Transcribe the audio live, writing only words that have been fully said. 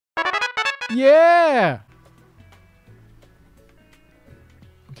Yeah!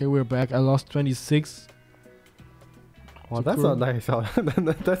 Okay, we're back. I lost 26. Oh, that's not nice.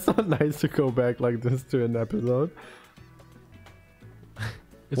 That's not nice to go back like this to an episode.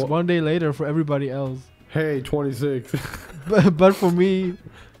 It's one day later for everybody else. Hey, 26. but for me,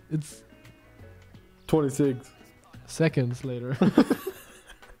 it's 26 seconds later.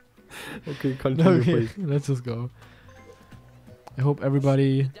 Okay, continue, Okay, please. let's just go. I hope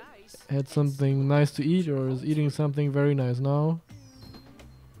everybody had something nice to eat or is eating something very nice now.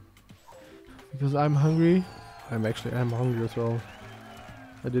 Because I'm hungry. I'm hungry as well.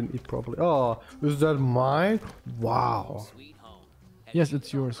 I didn't eat properly. Oh, is that mine? Wow. Yes,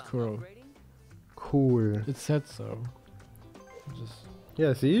 it's yours, Kuro. Cool. It said so. Just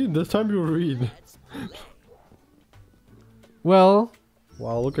Yeah, see? This time you read. well,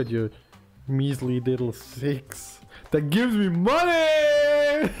 Wow, look at your measly little 6. That gives me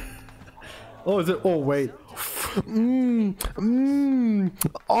money! Oh, is it? Oh, wait.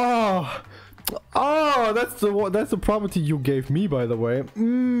 Oh, that's the property you gave me, by the way.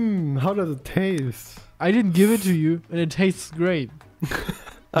 How does it taste? I didn't give it to you, and it tastes great.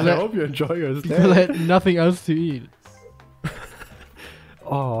 I hope you enjoy your stay. Because I had nothing else to eat.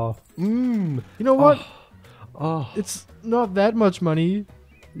 Oh, You know what? Oh, It's not that much money.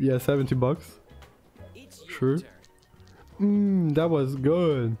 yeah, 70 bucks. Sure. That was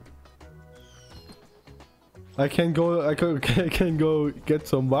good. I can go. I can go get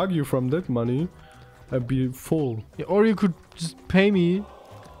some Wagyu from that money. I'd be full. Yeah, or you could just pay me.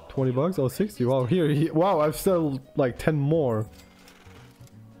 20 bucks or 60. Wow, here. Wow, I've still like 10 more.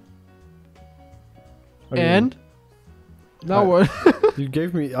 I mean, And now what? you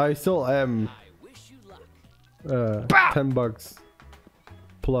gave me. I still am. 10 bucks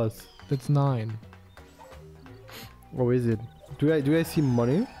plus. That's 9. Oh, is it? Do I see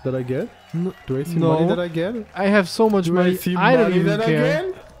money that I get? No, Do I see no. money that I get? I have so much Do money. I see I don't money even that care.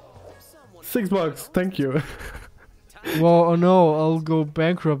 I get? 6 bucks. Thank you. Well, oh no, I'll go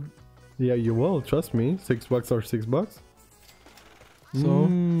bankrupt. Yeah, you will. Trust me. 6 bucks or 6 bucks. So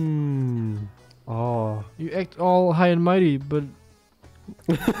Oh. you act all high and mighty, but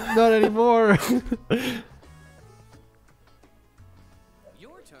not anymore.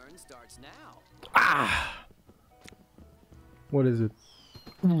 Your turn starts now. What is it?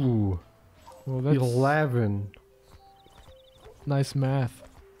 Ooh. Well, that's 11. nice math.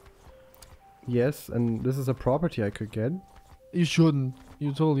 Yes, and this is a property I could get. You shouldn't. You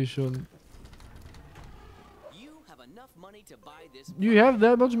totally shouldn't. You have enough money to buy this. You have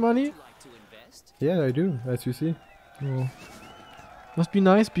that much money? Would you like to invest? Yeah, I do, as you see. Well, must be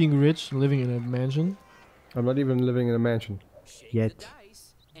nice being rich, living in a mansion. I'm not even living in a mansion. Shake Yet. the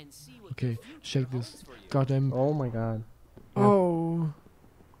dice and see what Okay, the future check this. holds for you. Goddamn. Oh my god. Oh.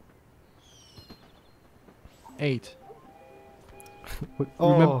 8.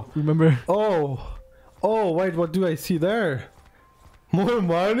 Oh. Remember? Oh. Oh, wait, what do I see there? More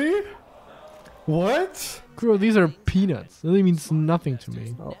money? What? Kuro, these are peanuts. That really means nothing to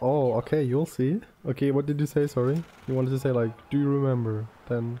me. Oh, okay, you'll see. Okay, what did you say? Sorry. You wanted to say like, do you remember?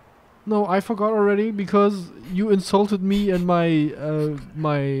 Then. No, I forgot already because you insulted me and my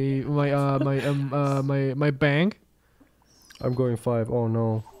my bank. I'm going 5. Oh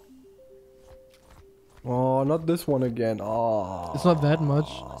no. Oh, not this one again. Oh. It's not that much.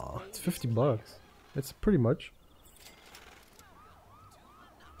 It's 50 bucks. It's pretty much.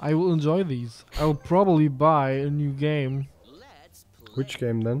 I will enjoy these. I will probably buy a new game. Let's play. Which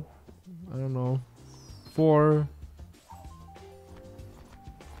game then? I don't know. 4.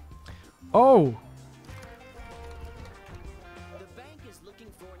 Oh! The bank is looking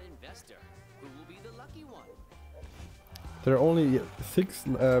for an investor. Who will be the lucky one? There are only 6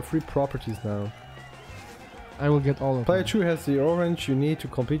 free properties now. I will get all of Player them. 2 has the orange you need to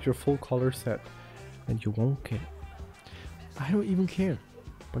complete your full color set. And you won't care. I don't even care.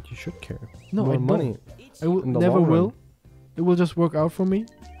 But you should care. No, More I don't. money. I will In the never long run. will. It will just work out for me,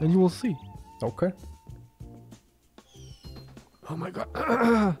 and you will see. Okay. Oh my god.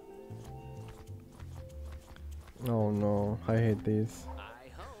 Oh no, I hate these. I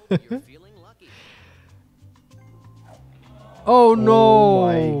hope you're feeling lucky. Oh no!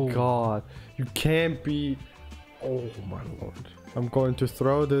 Oh my god. You can't be... Oh my lord. I'm going to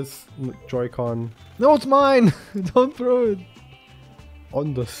throw this Joy-Con No, it's mine! Don't throw it.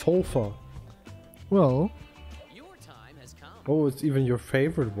 on the sofa. Well, Your time has come. Oh, it's even your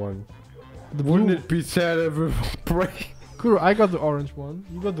favorite one. the Wouldn't blue. it be sad if it would break? Kuro, I got the orange one.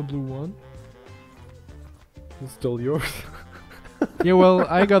 You got the blue one. It's still yours. Yeah, well,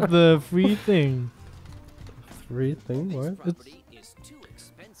 I got the free thing. Free thing, what? Property is too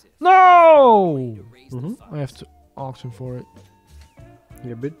expensive. expensive. No! Raise the Mhm. funds. I have to auction for it.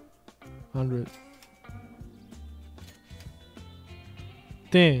 Yeah, bit. 100.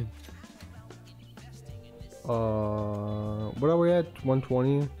 10. What are we at?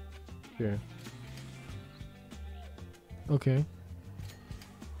 120. Here. Okay.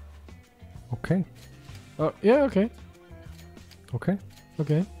 Okay. Yeah, okay. Okay.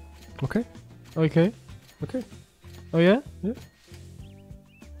 Okay. Okay. Okay. Okay. Oh, yeah? Yeah.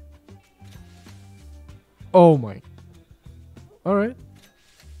 Oh, my. Alright.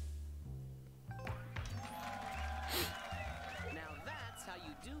 Now that's how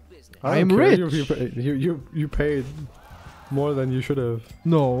you do business. I I'm don't care. rich. You paid more than you should have.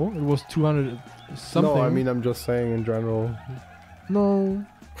 No, it was 200 something. No, I mean I'm just saying in general. No.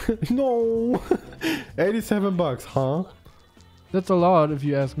 No. 87 bucks, huh? That's a lot if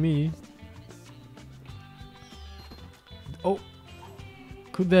you ask me. Oh.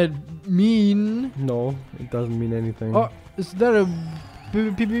 Could that mean... No, it doesn't mean anything. Oh, is that a...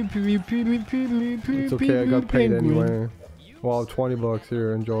 It's okay, I got paid anyway. Wow, 20 bucks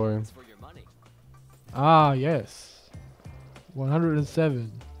here, enjoy. For your money. Ah, yes.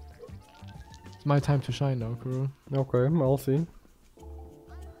 107. It's my time to shine now, Kuro. Okay, I'll see.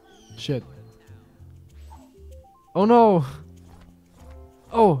 Shit. Oh no!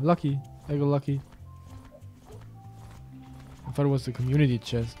 Oh, lucky. I got lucky. I thought it was the community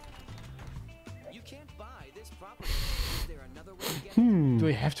chest. You can't buy this property. Is there another way to get it? Do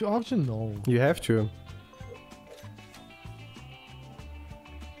I have to auction? No. You have to.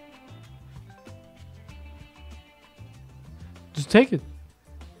 Just take it.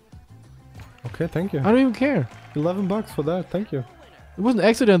 Okay, thank you. I don't even care. 11 bucks for that, thank you. It was an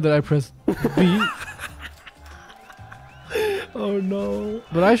accident that I pressed B, Oh no.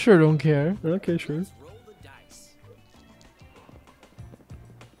 but I sure don't care. Okay, sure. Roll the dice.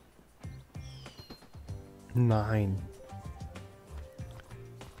 9.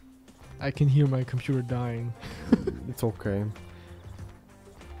 I can hear my computer dying. It's okay.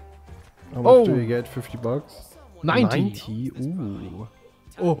 How much do Oh. you get? 50 bucks? 90. 90? Ooh.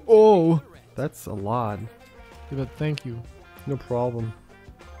 Oh, oh. That's a lot. Yeah, but thank you. No problem.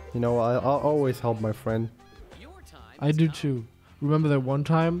 You know, I'll always help my friend. Your time I has do come. too. Remember that one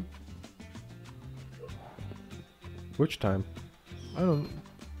time? Which time? I don't...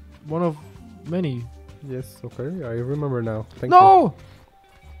 One of many. Yes, okay. I remember now. Thank you. No!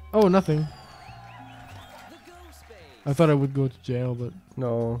 Oh, nothing. The ghost phase. I thought I would go to jail, but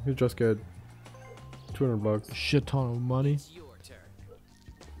No, you just get 200 bucks. a shit ton of money. It's your turn.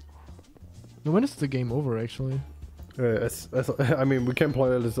 Now, when is the game over, actually? I mean, we can't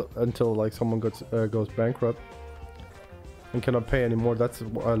play this until like someone goes bankrupt and cannot pay anymore. That's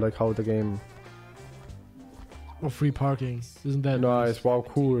like how the game. Oh, free parking. Isn't that Nice. Wow,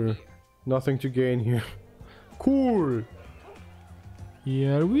 cool. Nothing to gain here. Cool.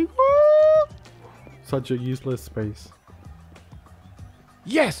 Here we go! Such a useless space.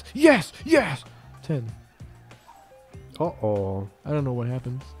 Yes! Yes! Yes! 10. Uh-oh. I don't know what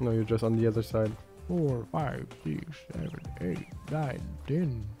happens. No, you're just on the other side. 4, 5, 6, 7, 8, 9,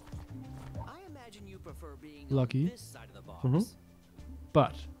 10. I imagine you prefer being Lucky. on this side of the box. Mhm.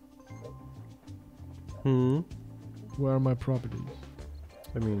 But, where are my properties?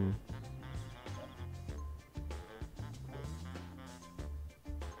 I mean,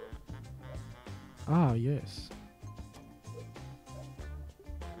 Ah, yes.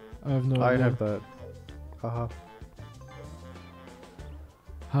 I have no I idea. have that. Haha.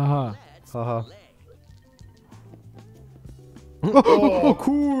 Haha. Let's Haha. play. Oh,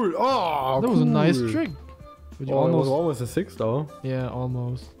 cool. Oh, That was a nice cool. trick. But you Oh, it was almost... almost a 6 though. Yeah,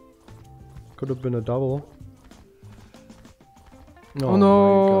 almost. Could have been a double. Oh,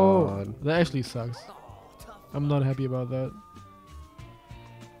 no! my god. That actually sucks. Oh, tough. I'm not happy about that.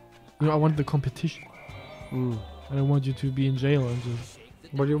 You know, I want the competition. Mm. I don't want you to be in jail and just...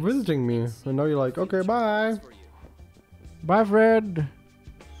 But you're visiting me, and now you're like, okay, bye. For you. Bye, Fred!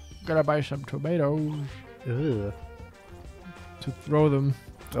 Gotta buy some tomatoes Ugh. to throw them.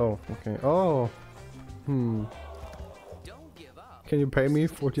 Oh, okay. Oh. Don't give up. Can you pay me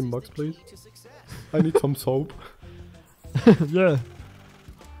 14 bucks, please? Key to success. I need some soap. Yeah.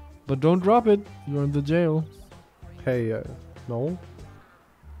 But don't drop it. You're in the jail. Hey, no.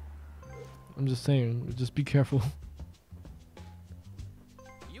 I'm just saying. Just be careful.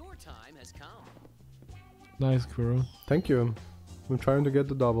 Your time has come. Nice, Kuro. Thank you. I'm trying to get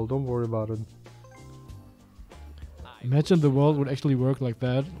the double. Don't worry about it. Imagine the world would actually work like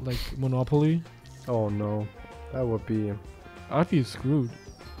that. Like Monopoly. Oh no. That would be... I'd be screwed.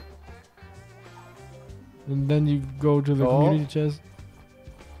 And then you go to the Oh. community chest.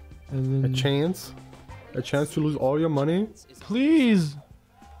 And A then chance to lose all your money. please.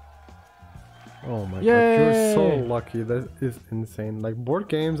 Oh my god, you're so Yay! lucky. That is insane. Like board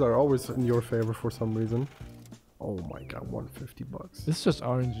games are always in your favor for some reason. Oh my god, 150 bucks. It's just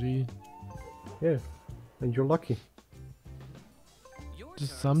RNG. Yeah, and you're lucky.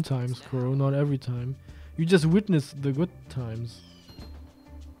 Just sometimes, Kuro, not every time. You just witness the good times.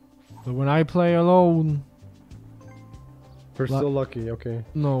 But when I play alone, You're still lucky. Okay.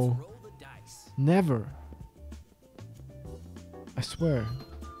 no, Roll the dice. never. I swear.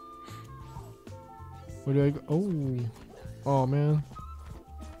 Where do I go? Oh man.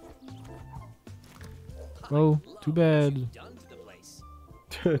 Well, too bad. Done to the place.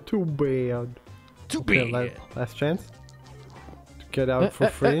 Too bad. Too Okay, last chance to get out for eh,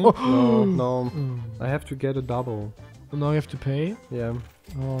 free. oh. No, Mm. I have to get a double. Now you have to pay? Yeah,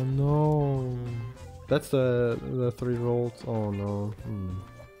 Oh no. that's the 3 rolls. Oh no.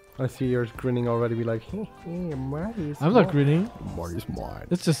 I see you're grinning already. Be like, hey, money's I'm not grinning. Money's mine.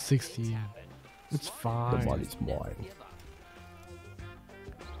 It's just 60. It's The fine. money's mine.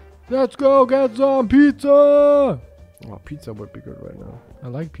 Let's go get some pizza! Oh, pizza would be good right now. I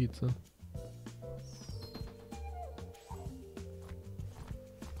like pizza.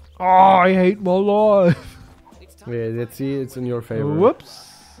 Oh, I hate my life. It's time. Yeah, let's see. It's in your favor. Whoops.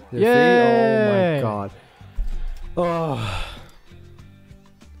 You see? Oh Yay. my god. Oh.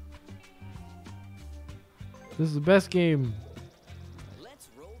 This is the best game. Let's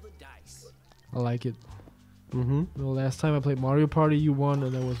roll the dice. I like it. Mm-hmm. The last time I played Mario Party, you won,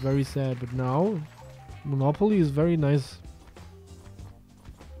 and I was very sad. But now, Monopoly is very nice.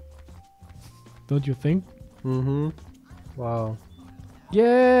 Don't you think? Mm-hmm. Wow.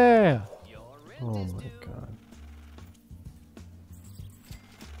 Yeah! You're Oh in my god.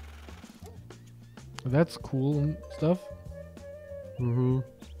 That's cool and stuff. Mm-hmm.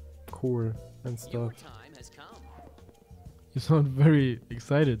 Cool and Your stuff. time has come. You sound very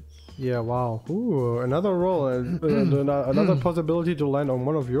excited. Yeah, wow. Ooh, another roll. Another possibility to land on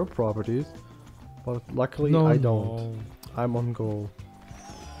one of your properties. But luckily I don't. No. I'm on goal.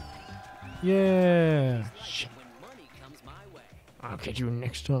 Yeah. When money comes my way. I'll get you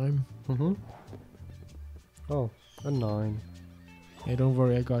next time. Mm-hmm. Oh, a 9. Hey, don't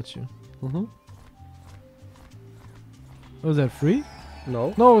worry, I got you. Mm-hmm. Was that free?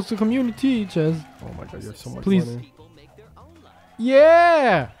 No. No, it's a community chest. Oh my god, you have so much Please. money. People make their own luck.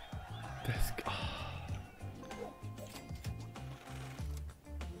 Yeah! This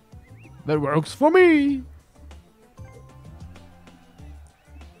That works for me.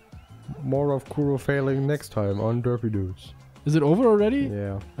 More of Kuro failing next time on Derpy Doods. Is it over already?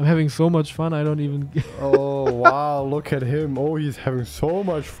 Yeah. I'm having so much fun, I don't even... Oh wow, look at him. Oh, he's having so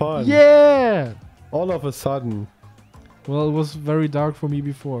much fun. Yeah! All of a sudden. Well, it was very dark for me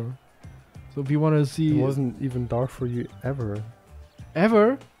before. So if you want to see... It wasn't even dark for you ever.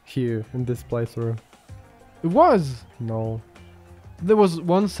 Ever? Here, in this playthrough. It was! No. There was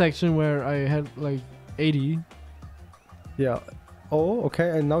one section where I had like 80. Yeah. Oh,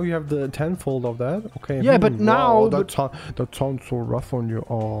 okay, and now you have the tenfold of that? Okay. Yeah, but now- Wow, that sounds so rough on you.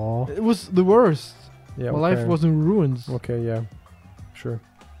 Oh. It was the worst. Yeah, My life was in ruins. Okay, yeah. Sure.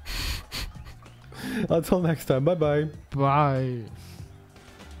 Until next time, bye-bye. Bye.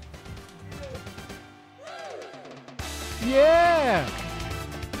 Yeah!